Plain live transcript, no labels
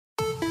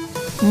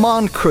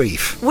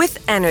Moncrief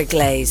with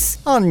Energlaze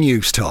on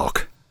News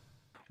Talk.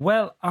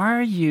 Well,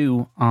 are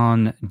you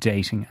on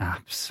dating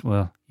apps?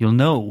 Well, you'll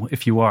know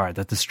if you are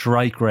that the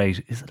strike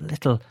rate is a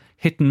little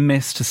hit and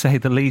miss, to say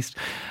the least.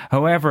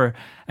 However,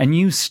 a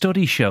new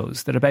study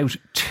shows that about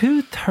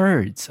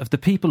 2/3 of the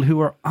people who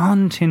are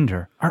on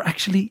Tinder are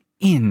actually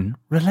in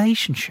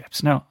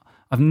relationships. Now,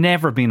 I've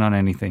never been on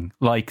anything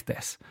like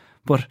this,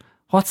 but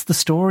what's the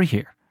story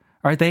here?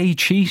 Are they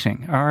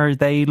cheating? Are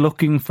they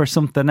looking for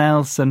something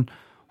else? And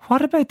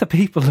what about the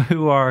people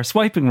who are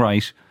swiping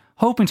right,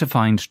 hoping to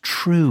find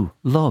true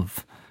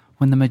love,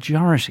 when the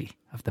majority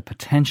of the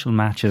potential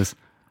matches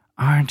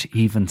aren't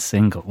even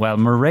single? Well,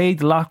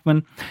 Mairead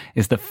Loughman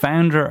is the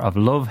founder of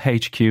Love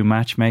HQ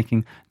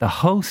Matchmaking, the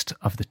host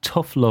of the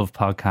Tough Love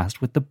podcast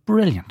with the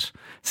brilliant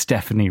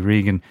Stephanie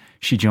Regan.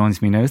 She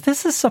joins me now. Is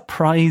this a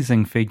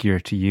surprising figure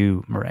to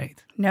you, Mairead?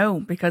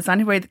 No, because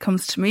anybody that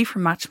comes to me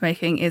from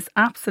matchmaking is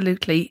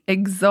absolutely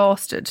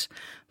exhausted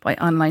by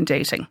online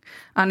dating.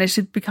 And it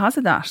is because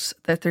of that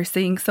they're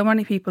seeing so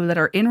many people that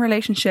are in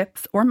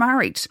relationships or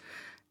married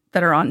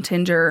that are on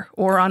Tinder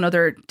or on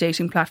other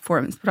dating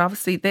platforms. But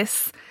obviously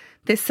this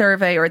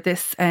survey or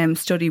this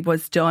study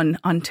was done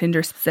on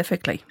Tinder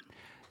specifically.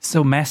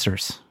 So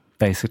messers,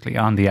 basically,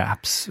 on the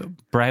apps,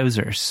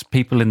 browsers,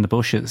 people in the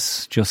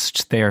bushes,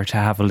 just there to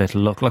have a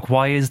little look. Like,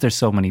 why is there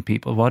so many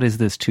people? What is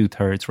this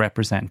 2/3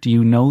 represent? Do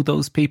you know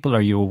those people? Are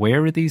you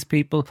aware of these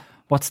people?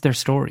 What's their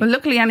story? Well,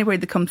 luckily anybody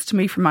that comes to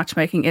me from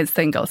matchmaking is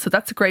single. So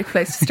that's a great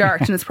place to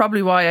start. And it's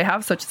probably why I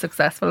have such a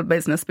successful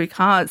business,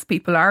 because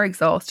people are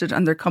exhausted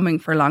and they're coming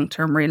for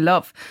long-term real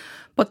love.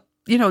 But,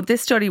 you know,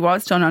 this study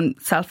was done on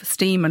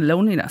self-esteem and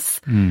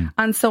loneliness.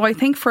 And so I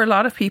think for a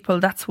lot of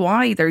people, that's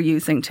why they're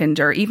using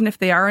Tinder, even if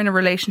they are in a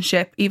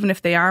relationship, even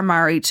if they are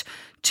married,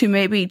 to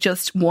maybe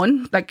just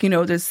one, like, you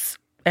know,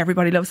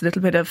 everybody loves a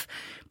little bit of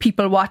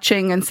people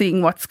watching and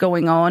seeing what's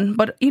going on.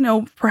 But, you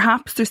know,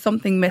 perhaps there's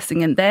something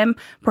missing in them.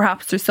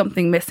 Perhaps there's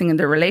something missing in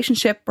their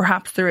relationship.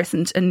 Perhaps there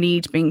isn't a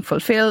need being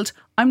fulfilled.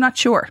 I'm not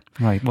sure.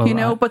 Right. Well, you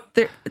know, but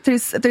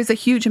there's a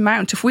huge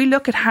amount. If we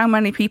look at how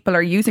many people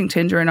are using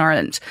Tinder in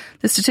Ireland,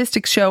 the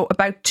statistics show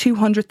about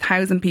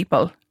 200,000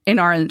 people in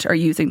Ireland are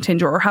using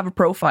Tinder or have a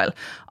profile,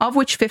 of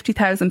which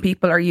 50,000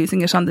 people are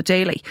using it on the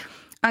daily.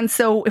 And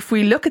so if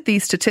we look at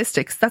these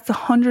statistics, that's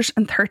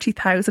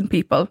 130,000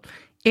 people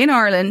in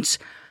Ireland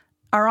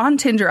are on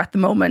Tinder at the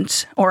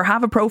moment or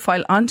have a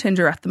profile on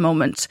Tinder at the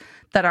moment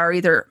that are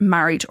either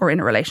married or in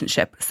a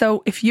relationship.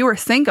 So if you are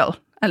single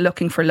and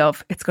looking for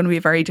love, it's going to be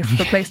a very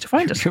difficult place to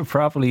find it. You're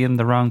probably in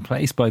the wrong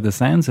place by the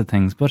sounds of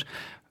things. But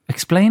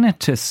explain it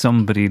to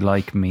somebody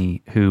like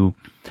me who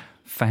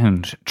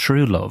found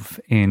true love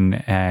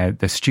in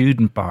the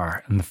student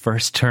bar in the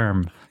first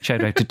term.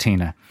 Shout out to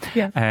Tina.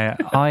 Yes.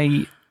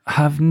 I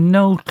have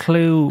no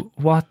clue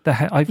what the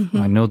hell.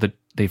 I know that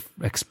they've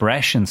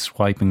expressions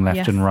swiping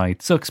left and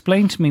right. So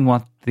explain to me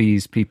what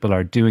these people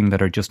are doing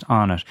that are just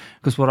on it.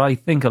 Because what I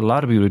think a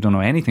lot of people who don't know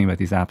anything about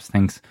these apps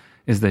thinks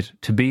is that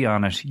to be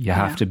on it, you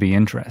have to be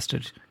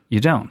interested. You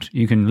don't.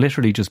 You can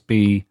literally just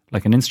be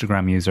like an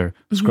Instagram user,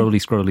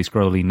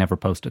 scrolly, never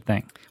post a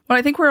thing. Well,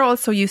 I think we're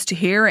also used to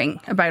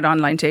hearing about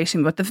online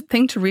dating, but the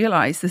thing to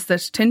realise is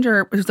that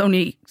Tinder was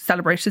only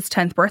celebrated its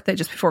 10th birthday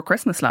just before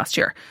Christmas last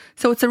year.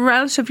 So it's a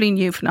relatively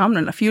new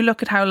phenomenon. If you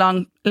look at how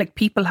long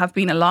people have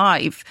been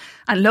alive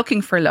and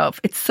looking for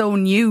love, it's so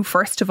new,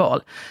 first of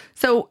all.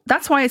 So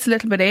that's why it's a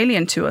little bit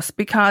alien to us,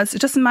 because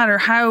it doesn't matter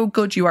how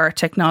good you are at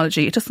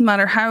technology. It doesn't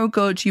matter how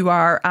good you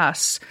are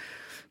at,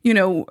 you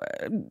know,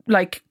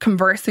 like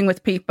conversing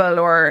with people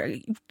or,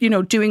 you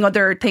know, doing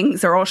other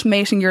things or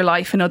automating your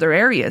life in other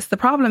areas. The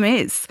problem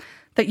is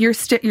that you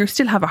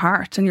still have a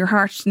heart, and your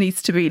heart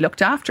needs to be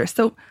looked after.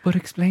 So, but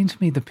explain to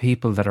me the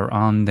people that are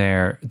on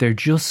there. They're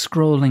just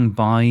scrolling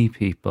by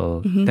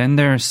people. Then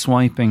they're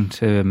swiping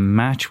to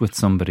match with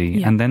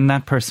somebody, and then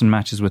that person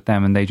matches with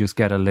them, and they just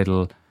get a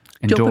little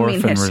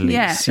endorphin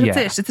release. Yeah,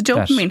 that's it. It's a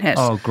dopamine hit.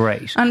 Oh,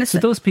 great. And so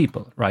those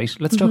people, right?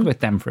 Let's talk about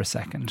them for a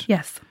second.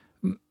 Yes.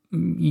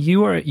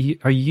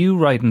 Are you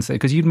right in saying,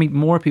 because you'd meet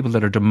more people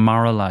that are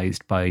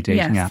demoralised by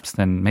dating apps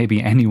than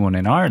maybe anyone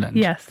in Ireland.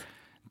 Yes.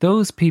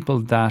 Those people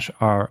that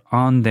are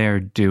on there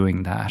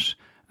doing that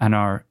and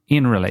are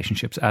in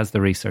relationships, as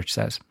the research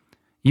says,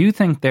 you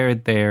think they're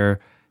there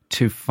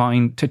to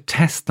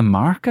test the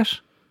market?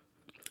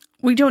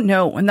 We don't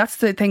know. And that's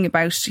the thing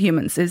about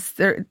humans, is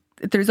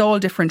there's all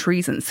different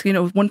reasons. You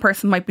know, one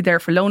person might be there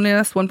for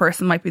loneliness, one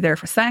person might be there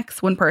for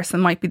sex, one person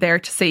might be there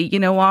to see, you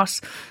know what,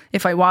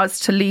 if I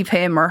was to leave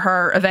him or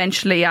her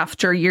eventually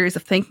after years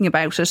of thinking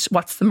about it,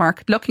 what's the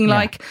market looking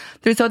like?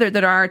 There's other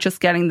that are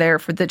just getting there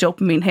for the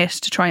dopamine hit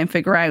to try and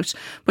figure out.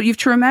 But you have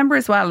to remember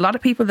as well, a lot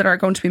of people that are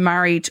going to be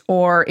married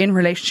or in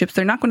relationships,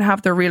 they're not going to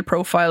have their real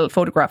profile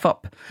photograph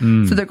up.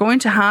 So they're going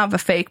to have a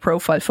fake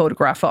profile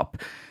photograph up.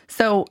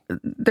 So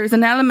there's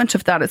an element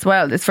of that as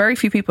well. There's very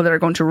few people that are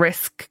going to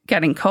risk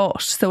getting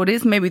caught. So it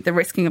is maybe the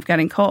risking of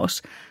getting caught.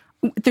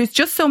 There's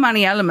just so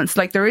many elements.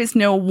 Like, there is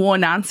no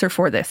one answer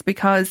for this,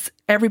 because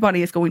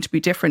everybody is going to be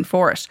different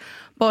for it.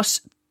 But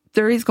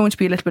there is going to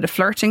be a little bit of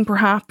flirting,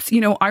 perhaps.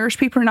 Irish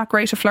people are not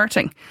great at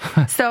flirting.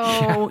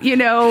 So,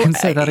 Can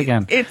say that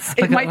again.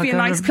 It might be a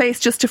nice place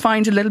just to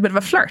find a little bit of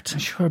a flirt.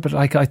 Sure, but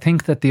I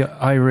think that the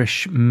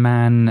Irish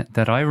man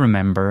that I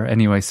remember,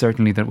 anyway,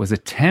 certainly that was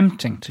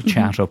attempting to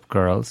chat up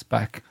girls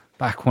back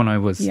when I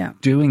was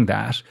doing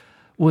that,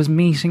 was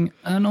meeting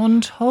an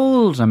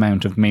untold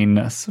amount of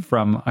meanness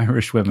from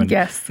Irish women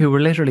who were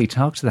literally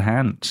talk to the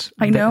hand.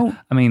 I know.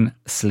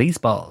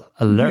 Sleazeball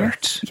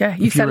alert. Yes. Yeah,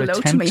 you said hello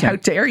to me. How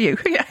dare you?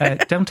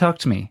 Don't talk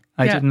to me.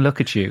 I didn't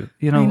look at you.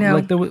 We're now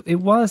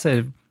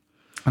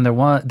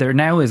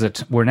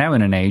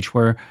in an age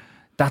where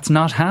that's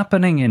not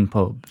happening in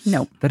pubs.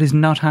 No. That is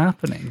not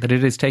happening. That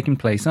it is taking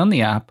place on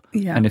the app.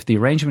 Yeah. And if the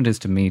arrangement is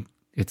to meet,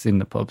 it's in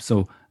the pub.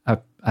 So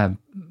a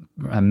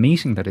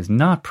meeting that is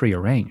not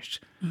prearranged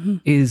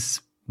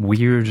is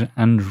weird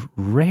and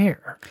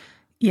rare.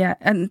 Yeah,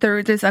 and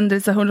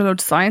there's a whole load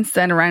of science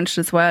then around it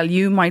as well.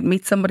 You might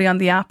meet somebody on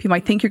the app. You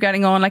might think you're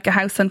getting on like a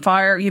house on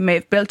fire. You may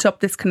have built up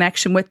this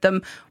connection with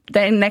them.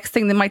 Then next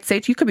thing they might say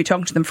to you, you could be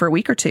talking to them for a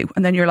week or two.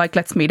 And then you're like,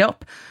 let's meet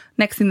up.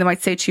 Next thing they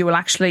might say to you, well,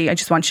 actually, I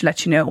just want to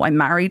let you know I'm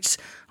married.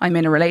 I'm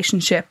in a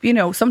relationship.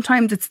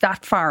 Sometimes it's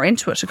that far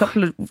into it, a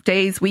couple of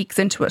days, weeks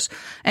into it.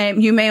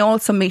 You may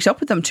also meet up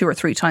with them 2 or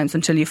 3 times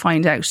until you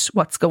find out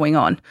what's going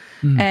on.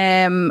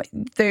 It's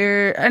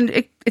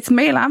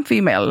male and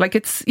female. Like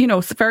it's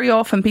very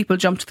often people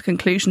jump to the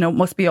conclusion, it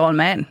must be all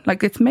men.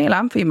 Like it's male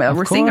and female.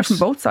 We're seeing it from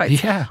both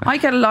sides. Yeah. I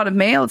get a lot of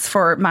males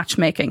for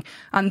matchmaking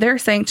and they're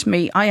saying to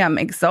me, I am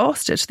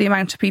exhausted, the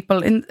amount of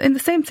people in the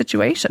same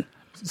situation.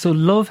 So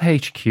Love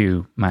HQ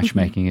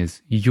Matchmaking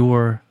is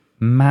your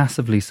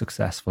massively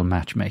successful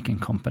matchmaking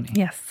company.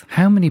 Yes.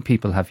 How many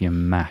people have you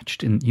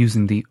matched in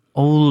using the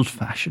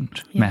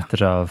old-fashioned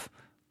method of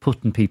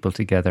putting people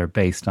together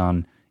based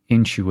on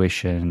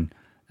intuition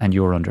and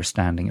your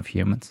understanding of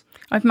humans?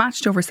 I've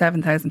matched over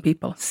 7,000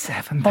 people.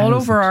 7,000? All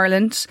over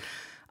Ireland,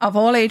 of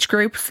all age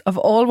groups, of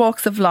all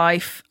walks of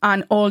life,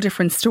 and all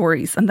different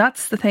stories. And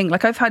that's the thing.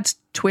 Like I've had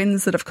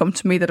twins that have come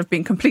to me that have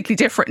been completely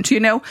different,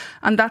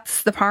 and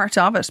that's the part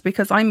of it,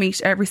 because I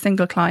meet every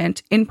single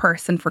client in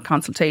person for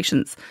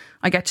consultations.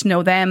 I get to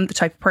know them, the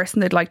type of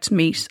person they'd like to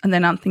meet, and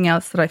then anything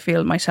else that I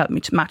feel might help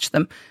me to match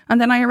them. And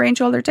then I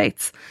arrange all their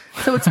dates.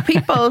 So it's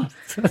people,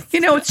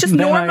 it's just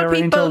normal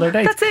people.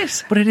 That's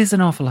it. But it is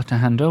an awful lot to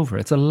hand over.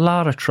 It's a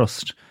lot of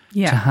trust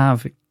to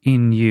have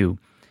in you.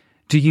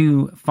 Do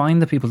you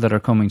find the people that are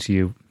coming to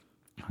you,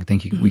 I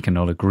think we can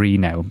all agree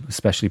now,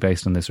 especially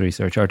based on this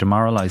research, are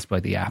demoralised by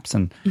the apps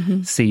and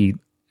see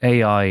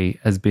AI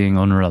as being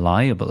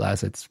unreliable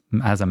as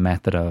a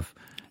method of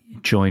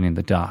joining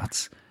the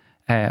dots?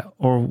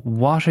 Or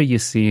what are you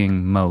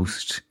seeing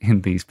most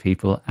in these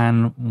people,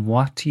 and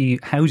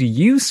how do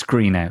you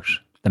screen out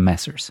the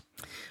messers?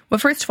 Well,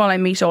 first of all, I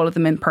meet all of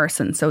them in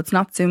person. So it's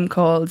not Zoom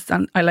calls.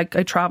 And I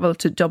travel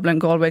to Dublin,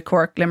 Galway,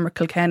 Cork, Limerick,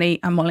 Kilkenny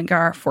and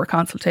Mullingar for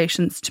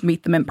consultations to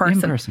meet them in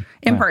person.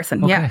 In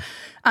person, yeah.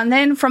 And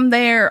then from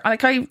there,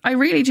 I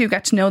really do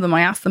get to know them.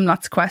 I ask them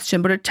lots of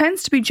questions, but it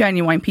tends to be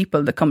genuine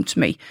people that come to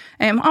me.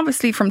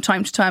 Obviously, from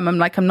time to time,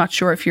 I'm not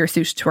sure if you're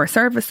suited to our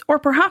service, or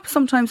perhaps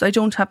sometimes I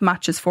don't have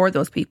matches for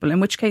those people,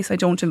 in which case I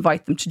don't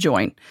invite them to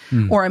join.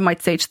 Or I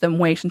might say to them,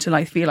 wait until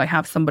I feel I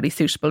have somebody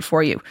suitable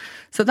for you.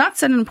 So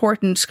that's an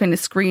important kind of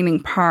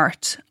screening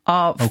part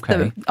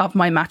of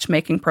my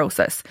matchmaking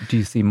process. Do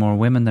you see more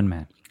women than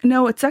men?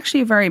 No, it's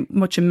actually very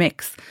much a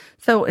mix.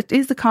 So it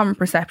is the common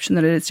perception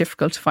that it is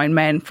difficult to find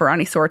men for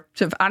any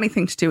sort of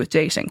anything to do with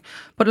dating.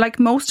 But like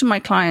most of my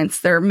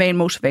clients, their main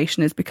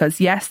motivation is because,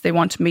 yes, they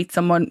want to meet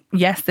someone.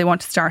 Yes, they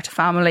want to start a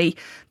family.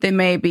 They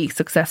may be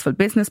successful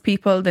business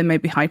people. They may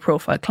be high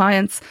profile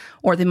clients,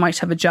 or they might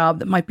have a job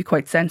that might be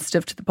quite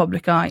sensitive to the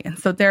public eye. And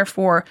so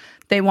therefore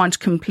they want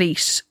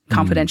complete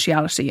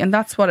confidentiality. And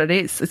that's what it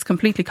is. It's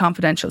completely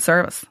confidential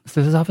service.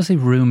 So there's obviously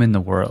room in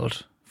the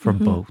world for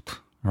both.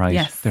 Right.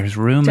 Yes, there's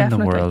room in the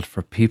world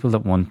for people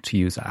that want to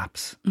use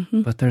apps.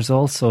 But there's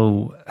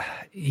also,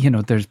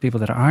 there's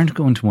people that aren't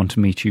going to want to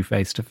meet you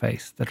face to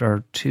face, that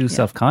are too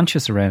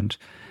self-conscious around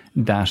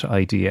that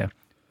idea.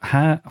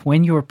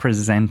 When you're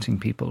presenting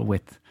people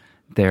with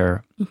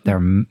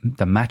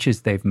the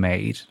matches they've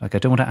made, like I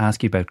don't want to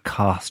ask you about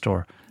cost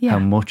or how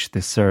much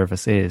this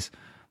service is,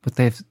 but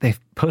they've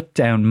put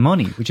down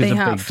money, which is a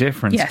big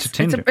difference to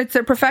Tinder. It's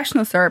a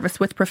professional service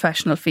with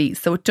professional fees.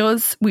 So it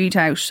does weed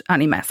out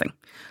any messing.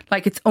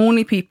 Like it's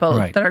only people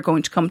that are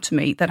going to come to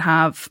me that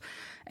have,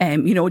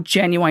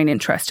 genuine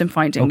interest in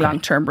finding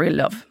long-term real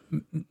love.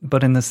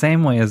 But in the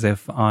same way as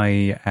if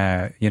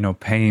I,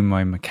 pay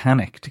my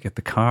mechanic to get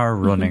the car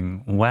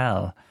running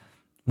well,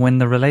 when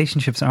the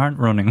relationships aren't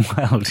running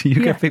well, do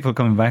you get people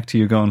coming back to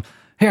you going,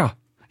 here,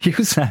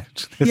 You said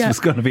this was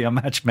going to be a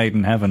match made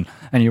in heaven,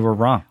 and you were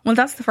wrong. Well,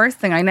 that's the first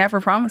thing. I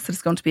never promised that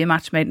it's going to be a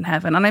match made in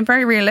heaven. And I'm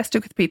very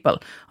realistic with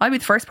people. I'll be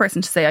the first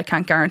person to say I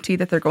can't guarantee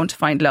that they're going to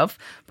find love,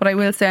 but I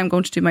will say I'm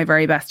going to do my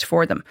very best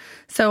for them.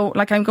 So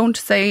I'm going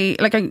to say,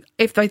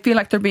 if I feel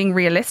like they're being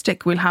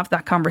realistic, we'll have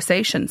that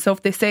conversation. So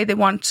if they say they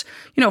want,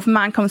 if a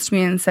man comes to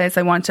me and says,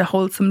 I want a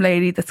wholesome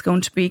lady that's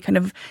going to be kind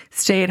of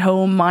stay at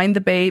home, mind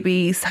the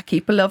babies,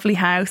 keep a lovely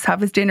house,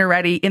 have his dinner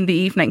ready in the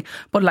evening,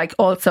 but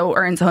also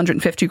earns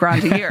 150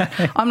 grand a year.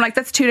 I'm like,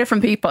 that's two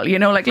different people,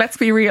 let's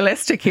be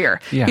realistic here.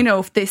 Yeah.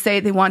 If they say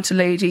they want a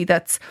lady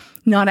that's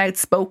not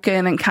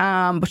outspoken and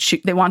calm, but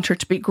they want her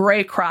to be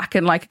great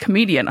cracking like a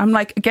comedian, I'm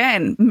like,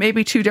 again,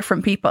 maybe two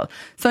different people.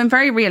 So I'm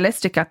very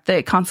realistic at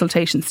the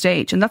consultation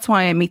stage, and that's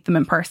why I meet them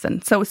in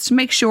person. So it's to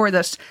make sure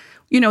that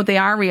they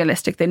are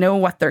realistic. They know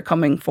what they're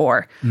coming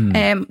for.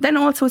 Then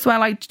also as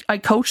well, I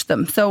coach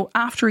them. So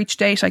after each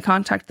date, I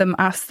contact them,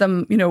 ask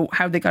them,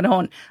 how they got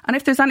on. And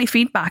if there's any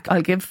feedback,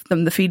 I'll give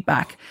them the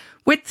feedback.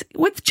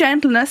 With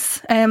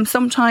gentleness,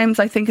 sometimes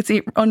I think it's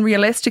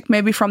unrealistic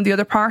maybe from the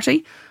other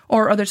party,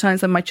 or other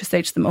times I might just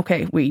say to them,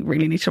 okay, we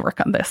really need to work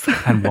on this.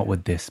 And what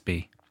would this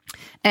be?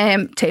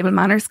 Table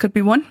manners could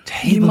be one.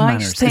 Table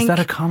manners, is that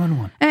a common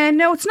one?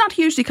 No, it's not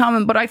hugely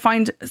common, but I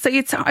find,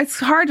 it's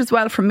hard as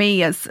well for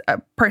me as a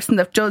person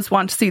that does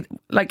want to see,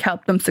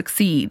 help them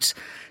succeed,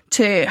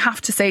 to have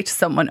to say to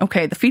someone,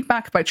 okay, the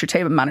feedback about your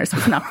table manners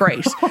was not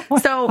great.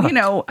 So,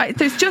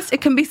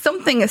 it can be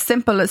something as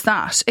simple as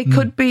that. It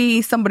could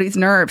be somebody's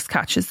nerves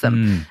catches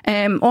them.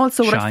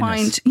 Also what Shyness. I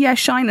find,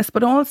 shyness,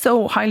 but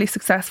also highly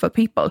successful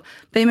people,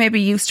 they may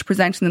be used to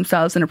presenting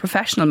themselves in a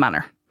professional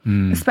manner.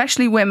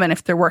 Especially women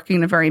if they're working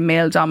in a very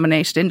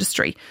male-dominated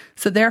industry.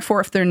 So therefore,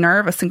 if they're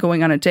nervous and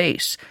going on a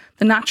date,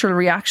 the natural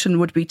reaction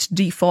would be to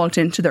default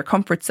into their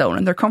comfort zone.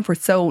 And their comfort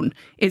zone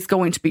is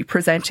going to be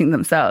presenting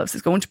themselves.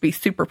 It's going to be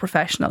super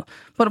professional.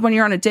 But when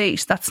you're on a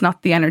date, that's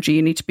not the energy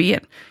you need to be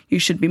in. You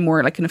should be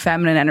more like in a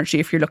feminine energy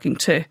if you're looking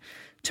to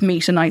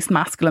meet a nice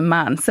masculine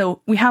man.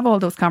 So we have all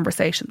those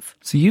conversations.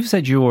 So you've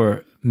said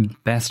your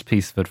best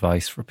piece of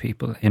advice for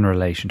people in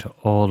relation to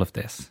all of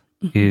this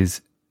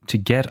is to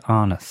get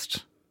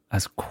honest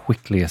as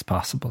quickly as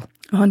possible.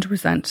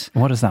 100%.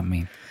 What does that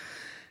mean?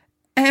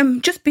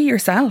 Just be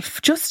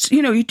yourself. Just,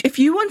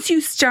 once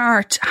you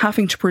start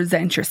having to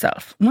present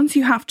yourself, once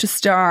you have to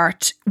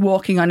start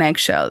walking on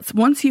eggshells,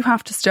 once you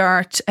have to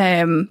start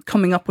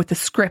coming up with a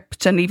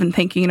script and even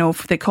thinking,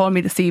 if they call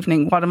me this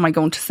evening, what am I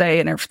going to say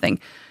and everything,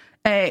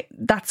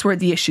 that's where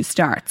the issue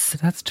starts.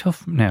 That's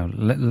tough. Now,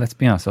 let's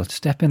be honest. I'll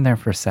step in there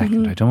for a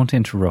second. I don't want to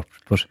interrupt,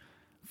 but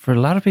for a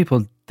lot of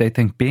people, they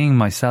think being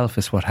myself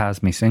is what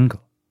has me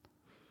single.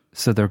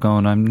 So they're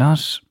going, I'm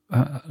not,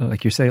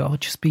 like you say,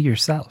 just be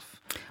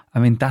yourself. I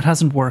mean, that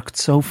hasn't worked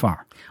so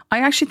far. I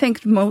actually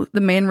think the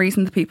main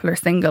reason that people are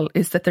single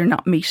is that they're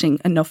not meeting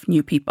enough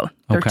new people.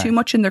 They're too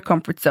much in their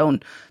comfort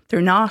zone.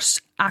 They're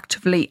not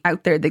actively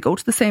out there. They go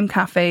to the same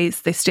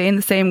cafes. They stay in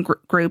the same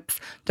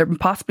groups. They're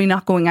possibly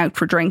not going out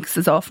for drinks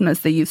as often as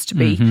they used to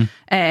be.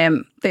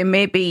 They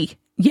may be,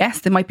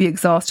 they might be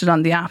exhausted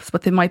on the apps,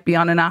 but they might be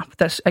on an app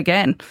that,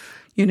 again,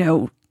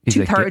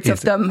 2/3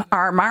 of them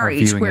are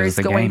married, whereas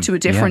going to a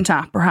different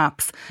app,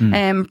 perhaps.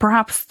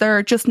 Perhaps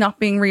they're just not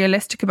being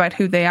realistic about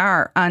who they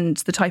are and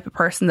the type of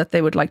person that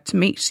they would like to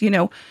meet.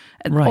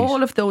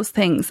 All of those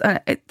things.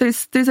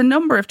 There's a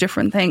number of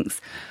different things.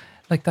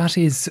 Like that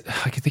is,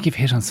 I think you've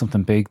hit on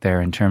something big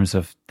there in terms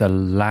of the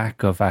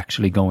lack of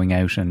actually going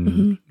out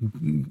and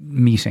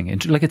meeting.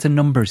 It's a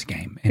numbers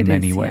game in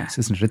many ways,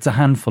 isn't it? It's a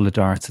handful of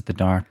darts at the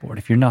dartboard.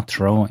 If you're not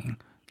throwing,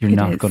 you're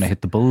not going to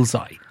hit the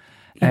bullseye.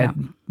 Yeah.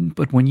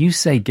 But when you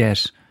say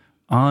get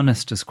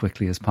honest as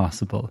quickly as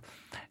possible,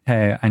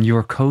 and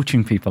you're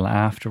coaching people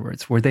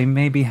afterwards where they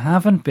maybe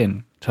haven't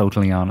been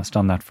totally honest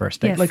on that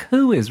first date,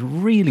 who is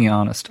really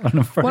honest on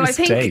a first date? Well, I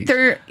think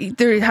they're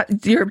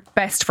your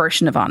best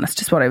version of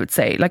honest is what I would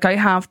say. I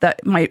have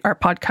our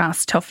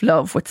podcast Tough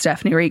Love with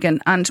Stephanie Regan,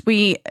 and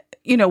we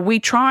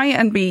try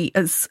and be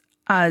as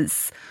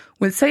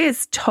we'll say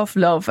as tough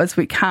love as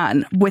we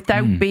can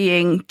without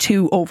being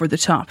too over the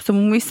top. So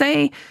when we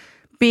say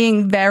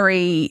being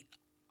very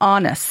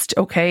honest,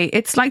 okay,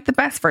 it's like the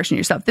best version of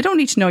yourself. They don't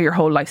need to know your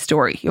whole life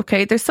story,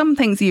 okay? There's some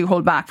things you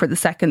hold back for the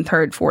second,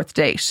 third, fourth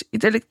date.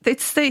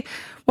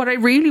 What I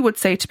really would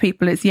say to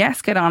people is,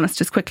 yes, get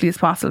honest as quickly as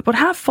possible, but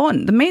have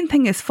fun. The main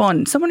thing is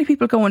fun. So many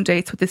people go on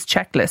dates with this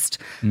checklist.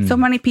 So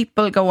many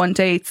people go on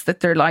dates that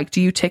they're like, do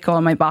you tick all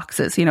my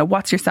boxes?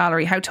 What's your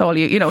salary? How tall are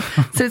you?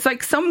 So it's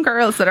like some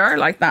girls that are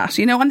like that,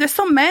 and there's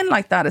some men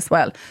like that as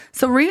well.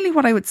 So really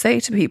what I would say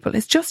to people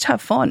is just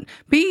have fun.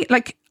 Be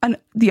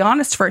the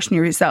honest version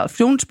of yourself.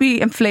 Don't be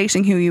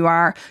inflating who you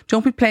are.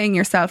 Don't be playing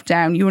yourself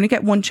down. You only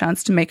get one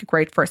chance to make a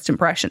great first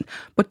impression,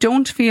 but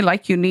don't feel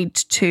like you need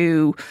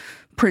to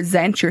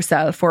present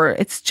yourself, or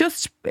it's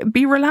just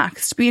be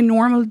relaxed, be a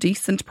normal,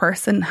 decent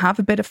person, have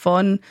a bit of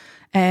fun.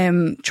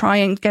 Try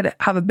and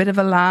have a bit of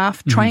a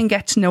laugh, try and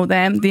get to know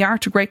them. The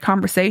art of great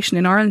conversation.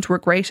 In Ireland, we're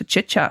great at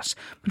chit chat,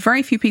 but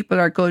very few people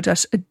are good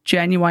at a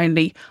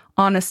genuinely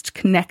honest,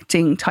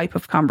 connecting type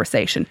of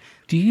conversation.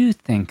 Do you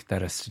think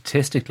that a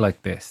statistic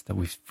like this, that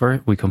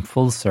we come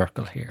full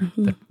circle here,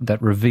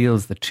 that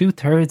reveals that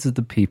 2/3 of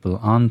the people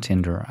on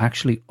Tinder are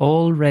actually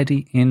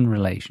already in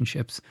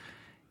relationships,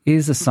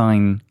 is a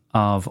sign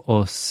of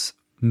us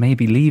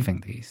maybe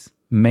leaving these,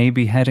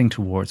 maybe heading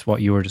towards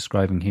what you were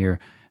describing here,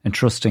 and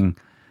trusting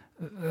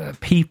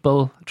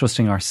people,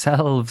 trusting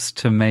ourselves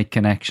to make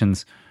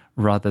connections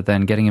rather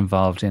than getting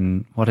involved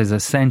in what is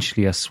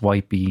essentially a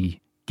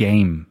swipey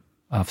game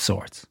of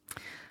sorts?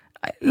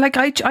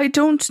 I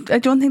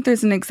don't think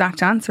there's an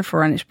exact answer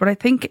for it, but I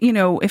think,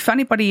 if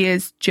anybody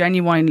is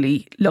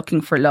genuinely looking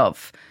for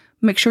love,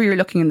 make sure you're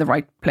looking in the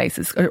right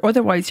places, or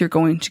otherwise you're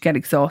going to get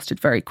exhausted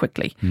very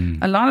quickly.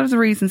 A lot of the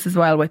reasons as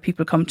well why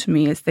people come to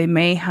me is they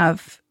may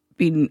have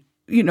been,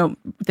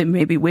 they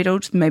may be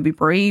widowed, they may be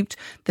bereaved,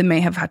 they may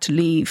have had to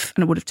leave,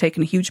 and it would have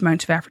taken a huge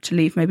amount of effort to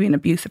leave maybe an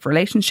abusive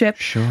relationship.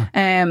 Sure.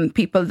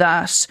 People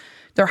that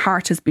their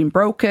heart has been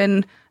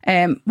broken,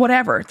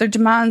 whatever. Their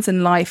demands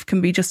in life can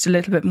be just a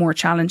little bit more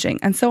challenging.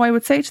 And so I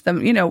would say to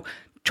them,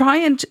 try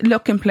and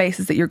look in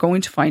places that you're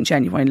going to find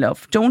genuine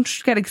love. Don't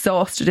get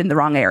exhausted in the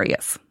wrong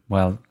areas.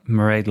 Well,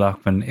 Mairead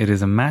Loughman, it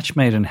is a match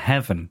made in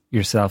heaven,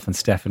 yourself and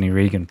Stephanie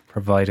Regan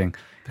providing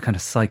the kind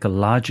of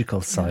psychological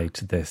side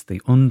to this,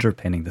 the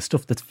underpinning, the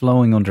stuff that's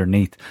flowing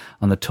underneath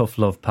on the Tough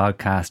Love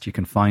podcast. You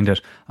can find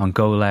it on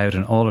Go Loud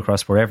and all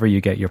across wherever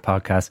you get your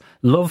podcasts.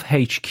 Love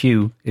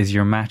HQ is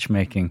your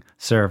matchmaking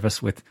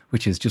service,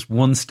 which is just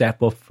one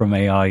step up from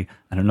AI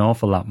and an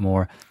awful lot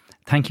more.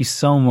 Thank you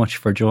so much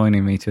for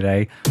joining me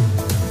today.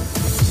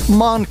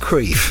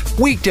 Moncrief,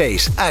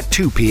 weekdays at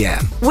 2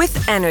 p.m. with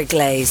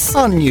Energlaze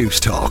on News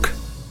Talk.